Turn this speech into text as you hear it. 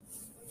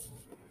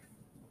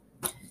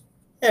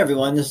Hey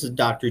everyone, this is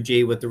Dr.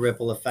 G with the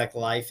Ripple Effect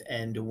Life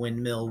and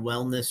Windmill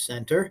Wellness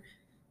Center.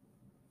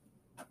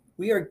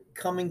 We are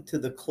coming to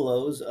the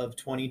close of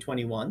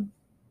 2021.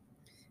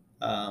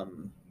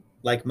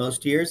 Like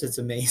most years, it's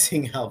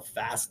amazing how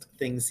fast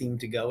things seem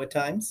to go at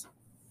times.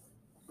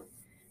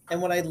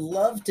 And what I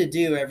love to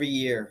do every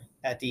year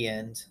at the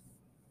end,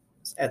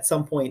 at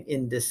some point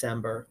in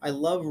December, I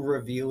love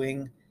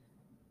reviewing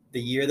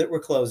the year that we're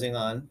closing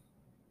on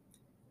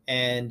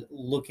and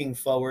looking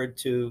forward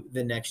to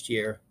the next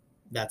year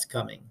that's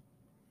coming.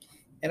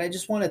 And I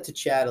just wanted to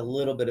chat a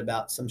little bit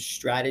about some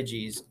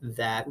strategies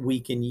that we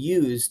can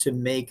use to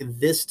make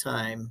this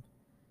time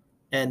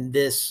and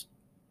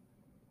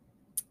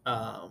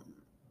um,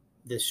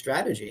 this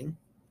strategy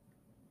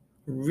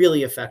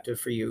really effective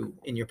for you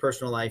in your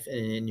personal life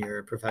and in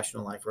your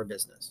professional life or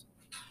business.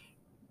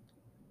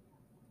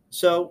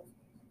 So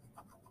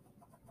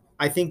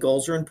I think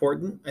goals are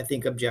important. I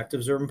think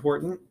objectives are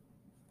important.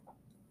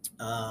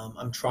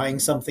 I'm trying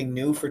something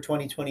new for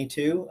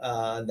 2022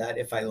 that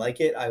if I like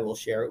it, I will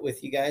share it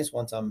with you guys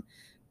once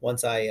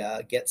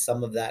I get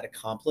some of that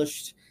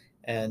accomplished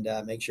and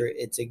make sure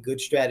it's a good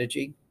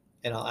strategy,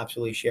 and I'll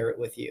absolutely share it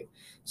with you.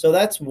 So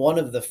that's one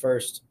of the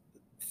first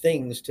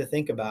things to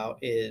think about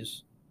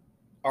is,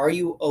 are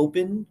you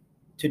open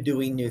to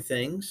doing new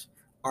things?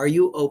 Are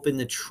you open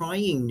to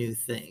trying new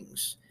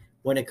things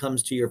when it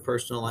comes to your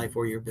personal life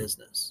or your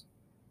business?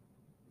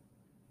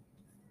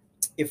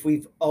 If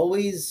we've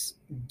always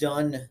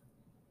done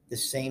the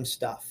same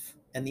stuff,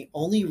 and the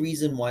only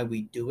reason why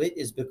we do it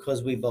is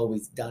because we've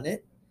always done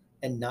it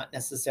and not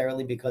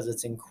necessarily because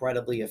it's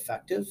incredibly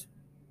effective,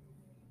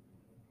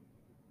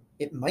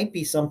 it might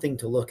be something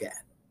to look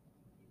at.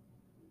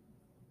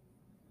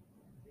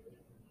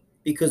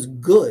 Because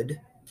good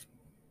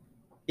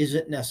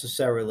isn't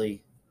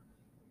necessarily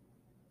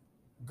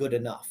good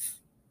enough.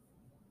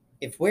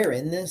 If we're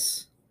in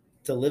this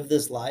to live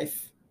this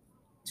life,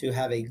 to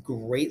have a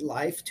great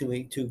life,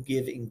 to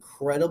give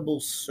incredible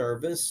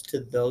service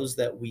to those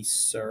that we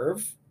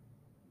serve,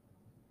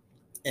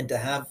 and to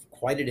have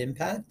quite an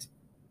impact,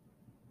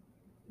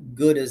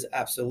 good is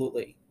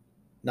absolutely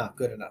not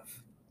good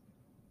enough.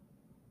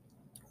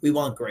 We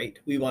want great.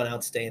 We want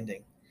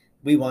outstanding.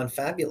 We want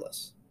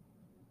fabulous.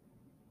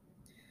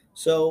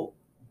 So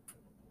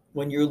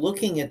when you're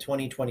looking at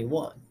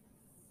 2021,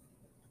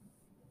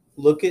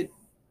 look at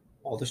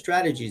all the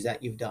strategies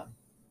that you've done.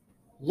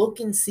 Look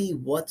and see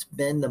what's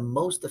been the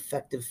most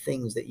effective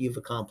things that you've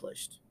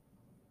accomplished.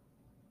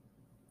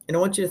 And I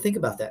want you to think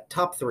about that.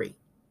 Top three.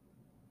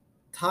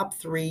 Top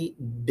three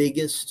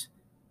biggest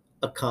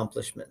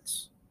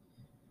accomplishments.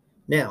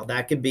 Now,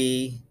 that could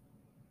be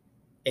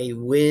a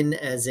win,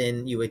 as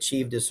in you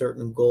achieved a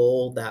certain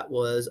goal that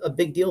was a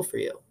big deal for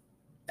you.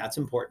 That's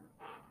important.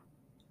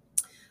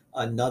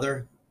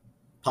 Another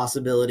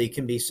possibility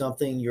can be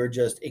something you're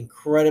just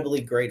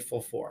incredibly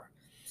grateful for.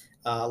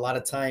 A lot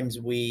of times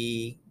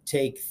we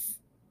take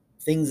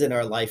things in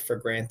our life for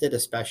granted,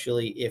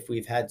 especially if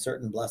we've had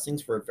certain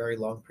blessings for a very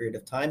long period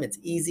of time. It's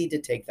easy to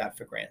take that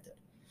for granted,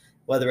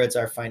 whether it's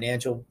our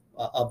financial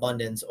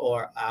abundance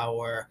or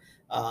our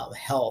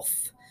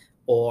health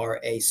or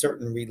a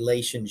certain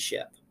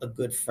relationship, a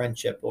good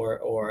friendship,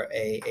 or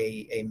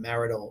a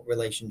marital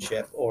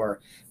relationship, or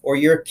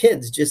your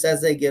kids just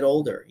as they get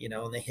older,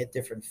 and they hit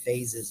different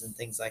phases and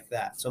things like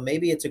that. So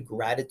maybe it's a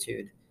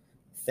gratitude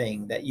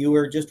thing that you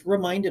were just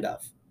reminded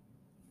of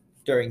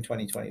during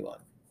 2021.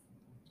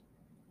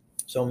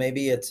 So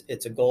maybe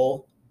it's a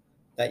goal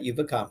that you've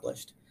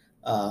accomplished,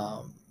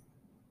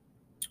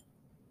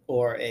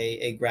 or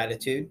a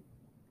gratitude,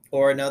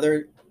 or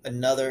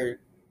another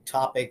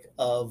topic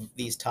of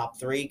these top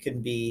three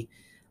can be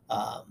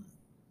um,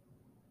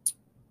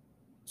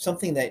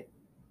 something that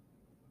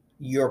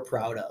you're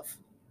proud of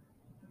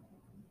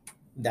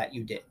that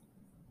you did.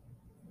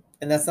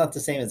 And that's not the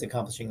same as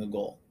accomplishing a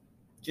goal.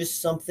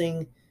 Just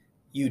something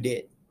you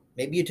did.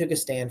 Maybe you took a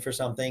stand for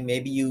something.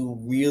 Maybe you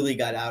really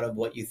got out of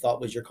what you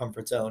thought was your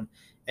comfort zone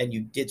and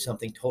you did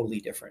something totally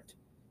different.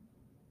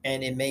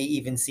 And it may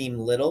even seem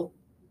little,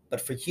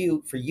 but for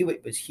you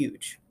it was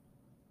huge.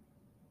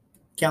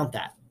 Count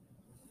that.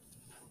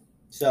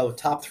 So,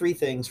 top three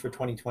things for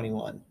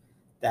 2021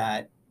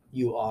 that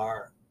you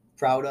are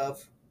proud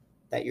of,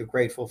 that you're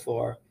grateful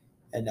for,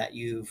 and that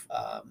you've,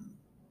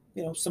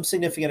 some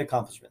significant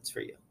accomplishments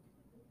for you.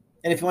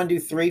 And if you want to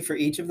do three for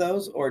each of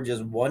those, or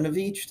just one of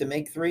each to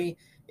make three,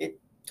 it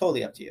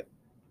totally up to you.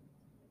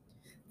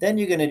 Then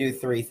you're going to do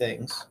three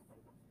things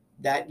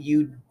that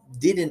you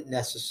didn't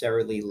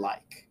necessarily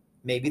like.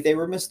 Maybe they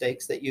were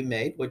mistakes that you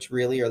made, which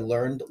really are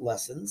learned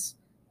lessons.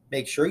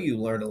 Make sure you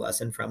learn a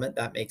lesson from it.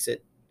 That makes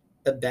it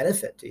a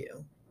benefit to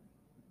you.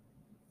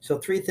 So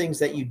three things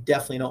that you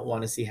definitely don't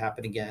want to see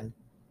happen again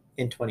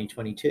in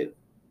 2022.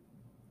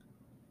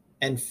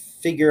 And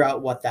figure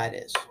out what that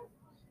is.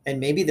 And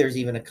maybe there's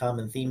even a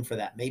common theme for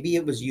that. Maybe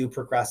it was you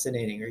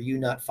procrastinating, or you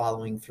not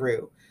following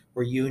through,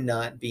 or you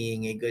not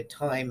being a good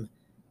time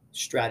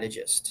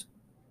strategist.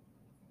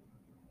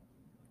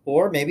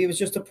 Or maybe it was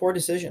just a poor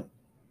decision.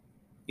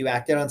 You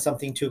acted on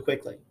something too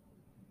quickly.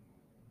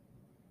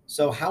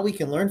 So how we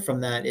can learn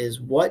from that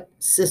is, what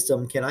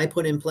system can I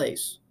put in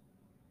place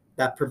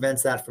that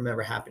prevents that from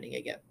ever happening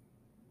again?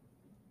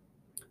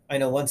 I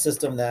know one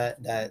system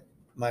that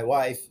my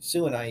wife,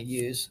 Sue, and I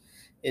use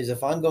is,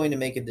 if I'm going to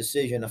make a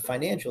decision, a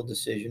financial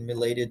decision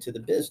related to the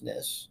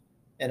business,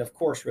 and of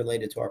course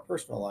related to our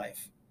personal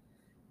life,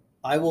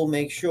 I will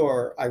make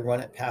sure I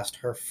run it past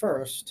her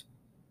first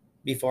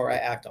before I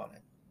act on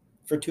it,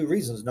 for two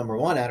reasons. Number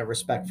one, out of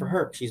respect for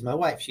her. She's my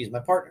wife, she's my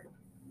partner.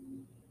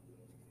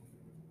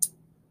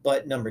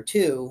 But number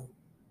two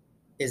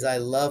is, I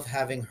love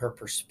having her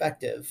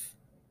perspective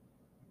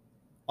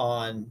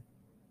on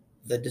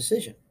the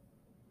decision,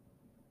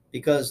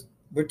 because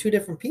we're two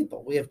different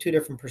people. We have two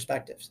different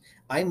perspectives.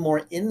 I'm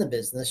more in the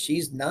business.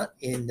 She's not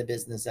in the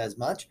business as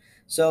much.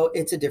 So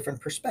it's a different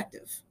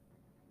perspective.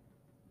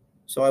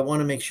 So I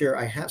want to make sure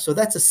I have, so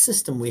that's a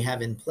system we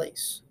have in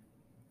place.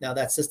 Now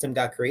that system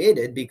got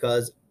created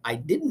because I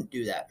didn't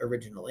do that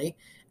originally.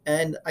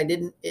 And I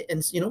didn't,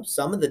 and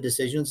some of the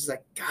decisions is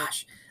like,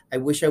 gosh, I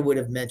wish I would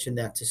have mentioned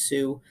that to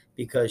Sue,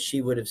 because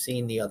she would have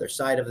seen the other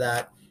side of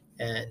that,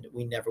 and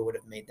we never would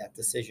have made that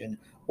decision.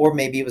 Or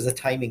maybe it was a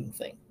timing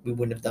thing. We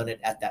wouldn't have done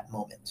it at that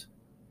moment.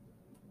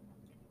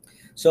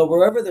 So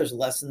wherever there's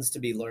lessons to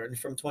be learned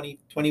from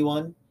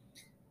 2021,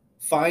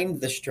 find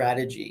the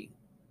strategy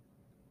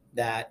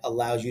that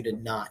allows you to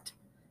not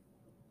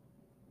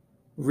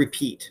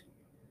repeat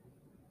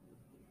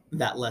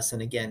that lesson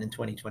again in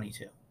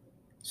 2022.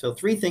 So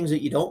 3 things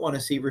that you don't want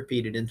to see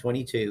repeated in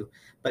 22,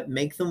 but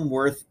make them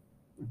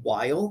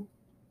worthwhile,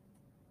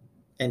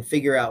 and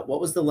figure out, what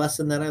was the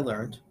lesson that I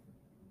learned?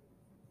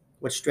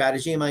 What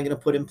strategy am I going to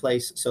put in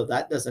place so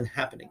that doesn't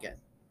happen again?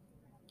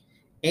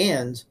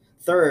 And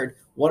third,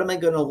 what am I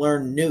going to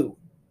learn new?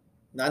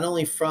 Not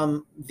only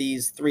from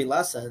these 3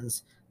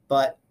 lessons,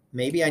 but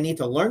maybe I need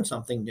to learn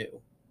something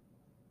new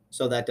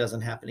so that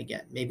doesn't happen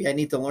again. Maybe I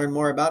need to learn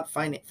more about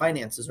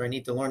finances, or I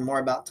need to learn more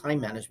about time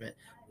management,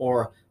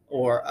 or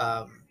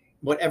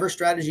whatever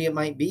strategy it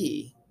might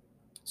be,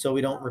 so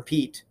we don't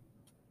repeat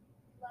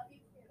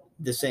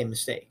the same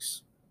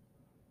mistakes.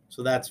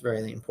 So that's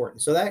very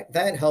important. So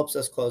that helps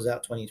us close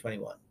out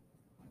 2021.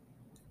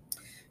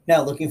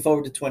 Now, looking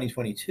forward to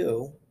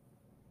 2022,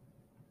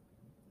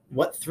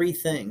 what 3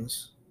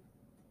 things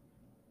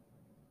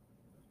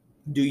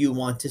do you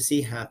want to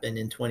see happen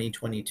in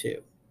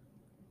 2022?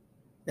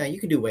 Now, you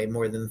could do way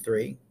more than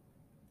 3.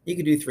 You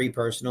could do 3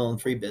 personal and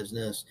 3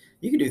 business.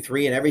 You could do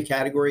 3 in every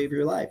category of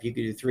your life. You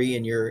could do 3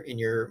 in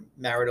your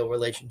marital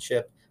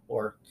relationship,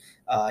 or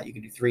you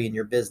could do 3 in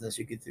your business.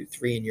 You could do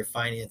 3 in your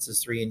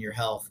finances, 3 in your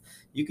health.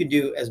 You could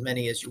do as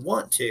many as you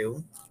want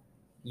to.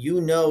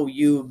 You know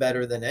you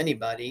better than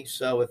anybody.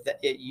 So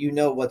you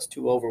know what's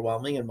too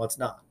overwhelming and what's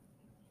not.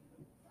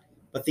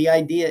 But the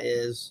idea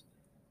is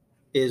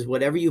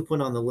whatever you put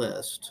on the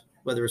list,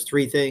 whether it's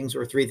 3 things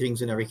or 3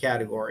 things in every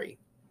category,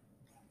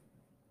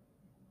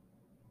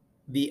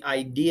 the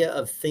idea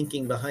of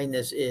thinking behind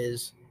this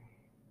is,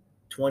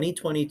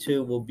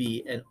 2022 will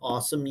be an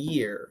awesome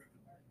year,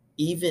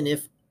 even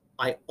if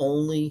I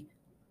only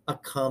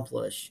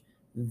accomplish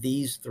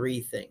these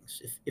 3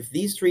 things. If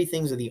these 3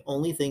 things are the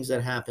only things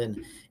that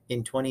happen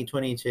in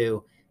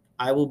 2022,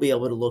 I will be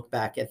able to look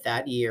back at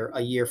that year,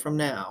 a year from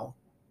now,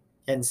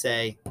 and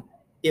say,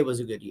 it was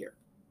a good year.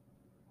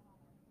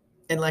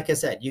 And like I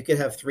said, you could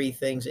have 3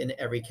 things in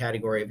every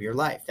category of your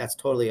life. That's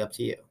totally up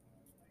to you.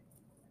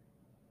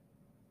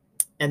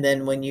 And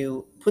then when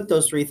you put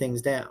those 3 things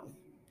down,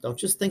 don't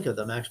just think of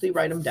them, actually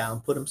write them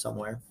down, put them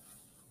somewhere.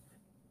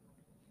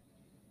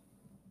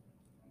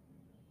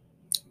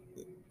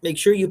 Make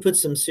sure you put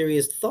some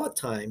serious thought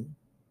time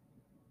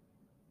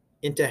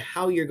into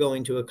how you're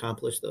going to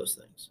accomplish those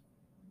things.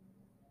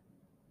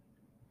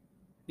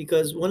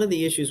 Because one of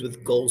the issues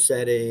with goal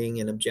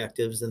setting and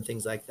objectives and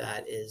things like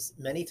that is,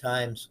 many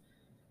times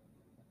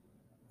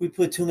we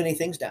put too many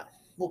things down.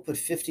 We'll put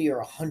 50 or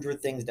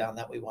 100 things down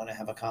that we want to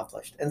have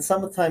accomplished. And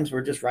sometimes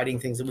we're just writing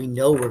things that we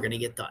know we're going to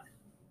get done.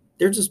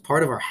 They're just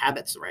part of our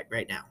habits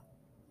right now.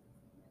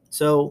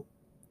 So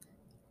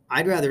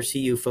I'd rather see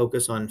you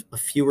focus on a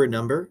fewer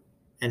number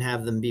and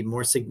have them be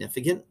more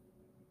significant,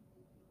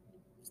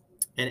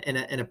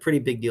 and a pretty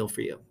big deal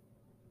for you.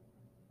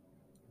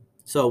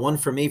 So one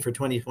for me for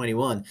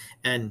 2021,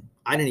 and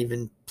I didn't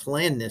even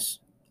plan this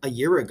a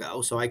year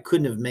ago, so I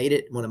couldn't have made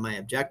it one of my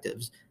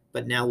objectives.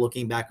 But now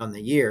looking back on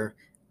the year,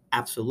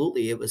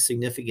 absolutely, it was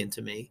significant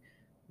to me,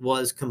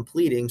 was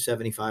completing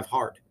 75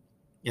 Hard.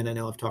 And I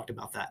know I've talked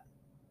about that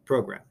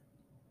program.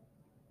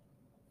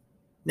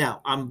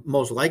 Now, I'm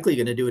most likely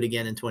going to do it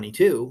again in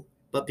 22,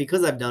 but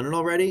because I've done it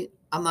already,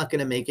 I'm not going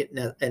to make it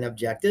an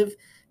objective,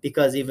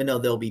 because even though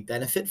there'll be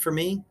benefit for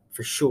me,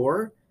 for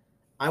sure,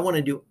 I want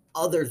to do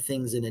other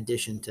things in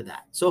addition to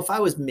that. So if I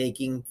was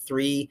making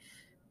 3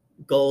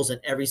 goals in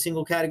every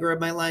single category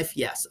of my life,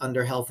 yes,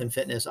 under health and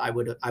fitness, I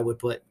would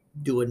put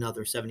do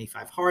another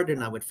 75 Hard,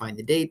 and I would find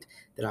the date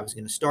that I was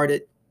going to start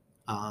it,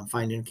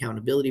 find an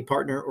accountability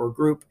partner or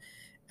group,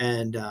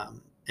 and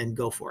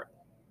go for it.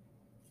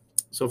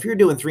 So if you're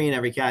doing 3 in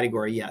every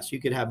category, yes,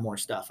 you could have more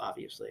stuff,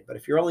 obviously. But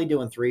if you're only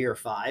doing 3 or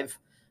 5,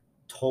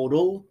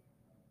 total,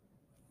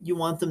 you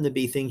want them to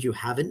be things you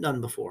haven't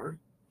done before,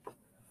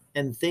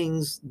 and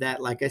things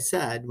that, like I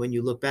said, when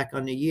you look back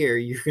on the year,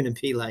 you're going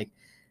to be like,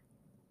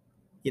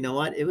 you know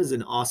what? It was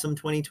an awesome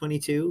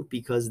 2022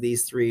 because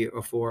these 3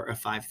 or 4 or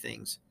 5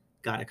 things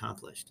got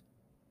accomplished.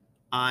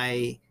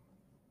 I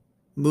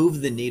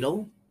moved the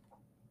needle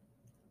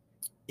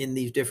in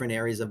these different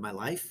areas of my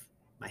life.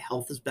 My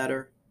health is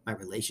better. My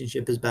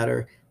relationship is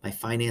better. My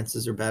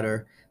finances are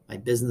better. My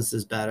business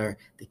is better.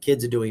 The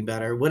kids are doing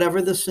better.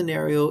 Whatever the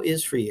scenario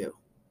is for you,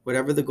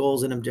 whatever the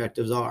goals and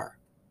objectives are.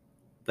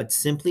 But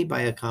simply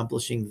by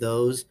accomplishing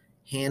those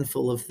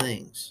handful of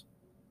things,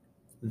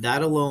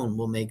 that alone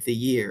will make the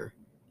year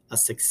a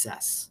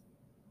success.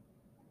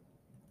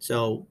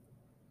 So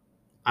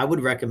I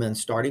would recommend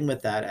starting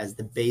with that as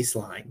the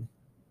baseline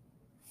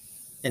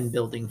and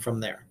building from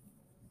there.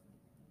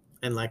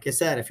 And like I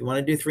said, if you want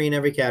to do 3 in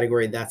every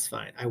category, that's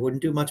fine. I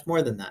wouldn't do much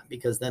more than that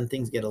because then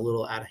things get a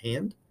little out of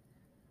hand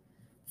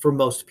for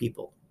most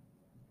people,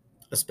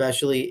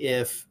 especially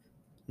if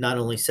not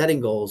only setting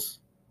goals,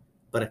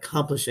 but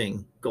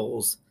accomplishing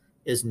goals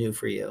is new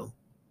for you.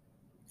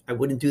 I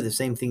wouldn't do the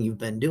same thing you've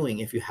been doing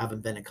if you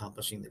haven't been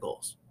accomplishing the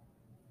goals.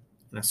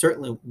 And I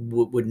certainly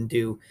wouldn't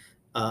do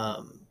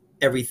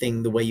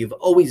everything the way you've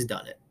always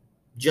done it,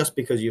 just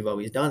because you've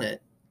always done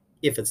it,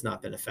 if it's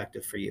not been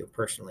effective for you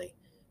personally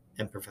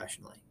and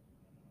professionally.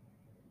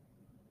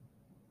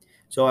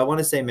 So I want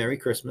to say Merry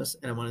Christmas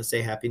and I want to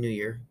say Happy New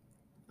Year.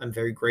 I'm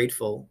very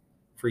grateful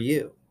for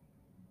you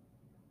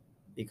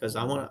because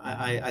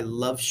I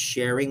love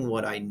sharing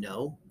what I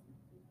know,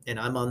 and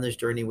I'm on this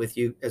journey with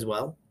you as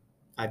well.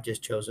 I've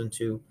just chosen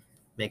to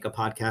make a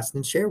podcast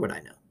and share what I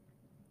know.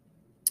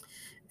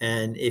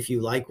 And if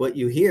you like what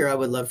you hear, I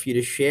would love for you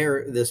to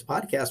share this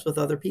podcast with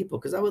other people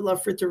because I would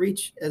love for it to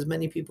reach as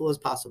many people as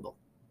possible.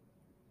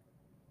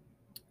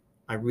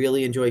 I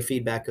really enjoy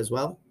feedback as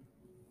well.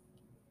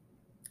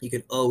 You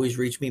can always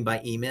reach me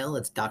by email.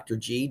 It's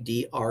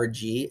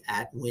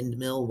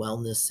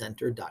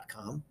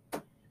drg@windmillwellnesscenter.com.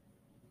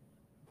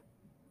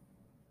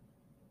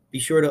 Be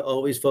sure to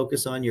always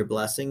focus on your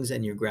blessings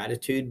and your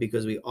gratitude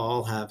because we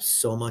all have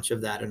so much of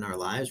that in our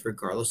lives,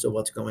 regardless of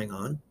what's going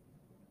on.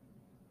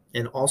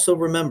 And also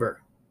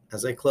remember,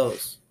 as I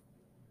close,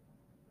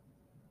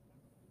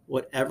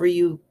 whatever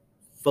you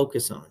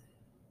focus on,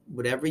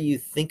 whatever you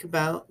think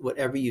about,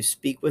 whatever you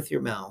speak with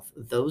your mouth,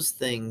 those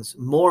things,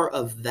 more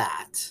of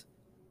that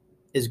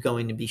is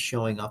going to be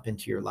showing up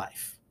into your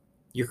life.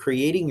 You're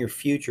creating your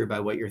future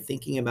by what you're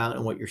thinking about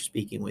and what you're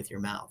speaking with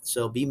your mouth.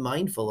 So be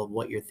mindful of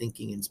what you're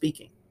thinking and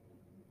speaking.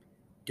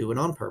 Do it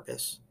on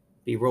purpose.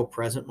 Be real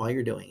present while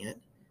you're doing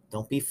it.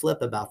 Don't be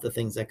flip about the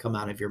things that come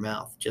out of your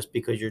mouth just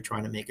because you're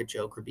trying to make a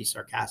joke or be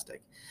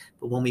sarcastic.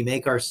 But when we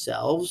make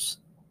ourselves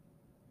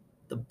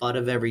the butt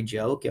of every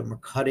joke and we're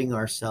cutting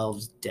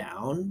ourselves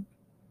down,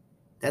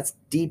 that's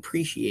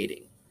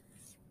depreciating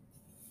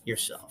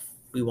yourself.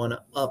 We want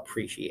to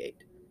appreciate.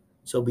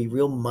 So be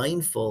real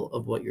mindful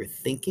of what you're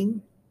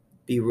thinking.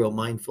 Be real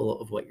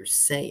mindful of what you're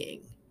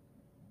saying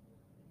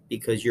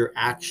because your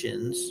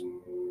actions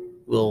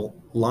will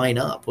line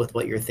up with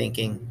what you're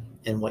thinking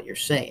and what you're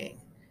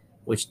saying,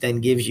 which then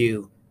gives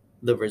you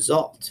the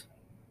result.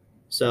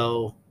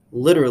 So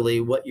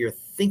literally what you're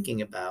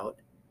thinking about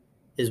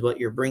is what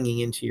you're bringing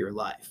into your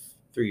life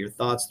through your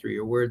thoughts, through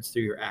your words,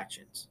 through your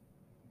actions,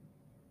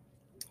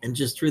 and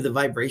just through the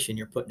vibration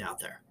you're putting out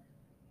there.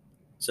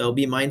 So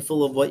be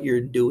mindful of what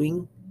you're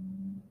doing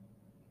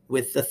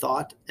with the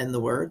thought and the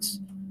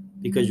words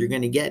because you're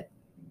going to get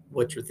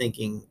what you're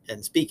thinking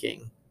and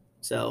speaking.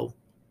 So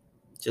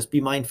just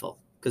be mindful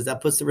because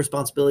that puts the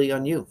responsibility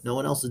on you. No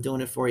one else is doing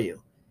it for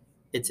you.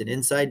 It's an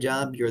inside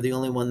job. You're the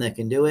only one that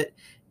can do it.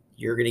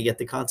 You're going to get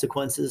the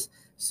consequences.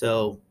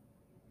 So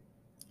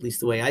at least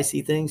the way I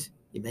see things,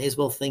 you may as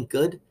well think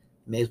good.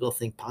 You may as well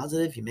think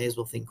positive. You may as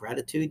well think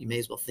gratitude. You may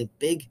as well think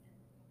big.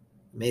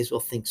 You may as well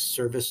think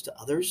service to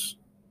others.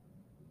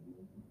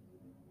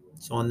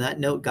 So on that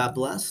note, God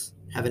bless.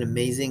 Have an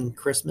amazing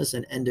Christmas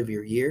and end of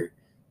your year.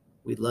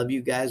 We love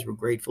you guys. We're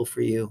grateful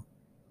for you.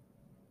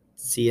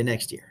 See you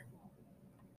next year.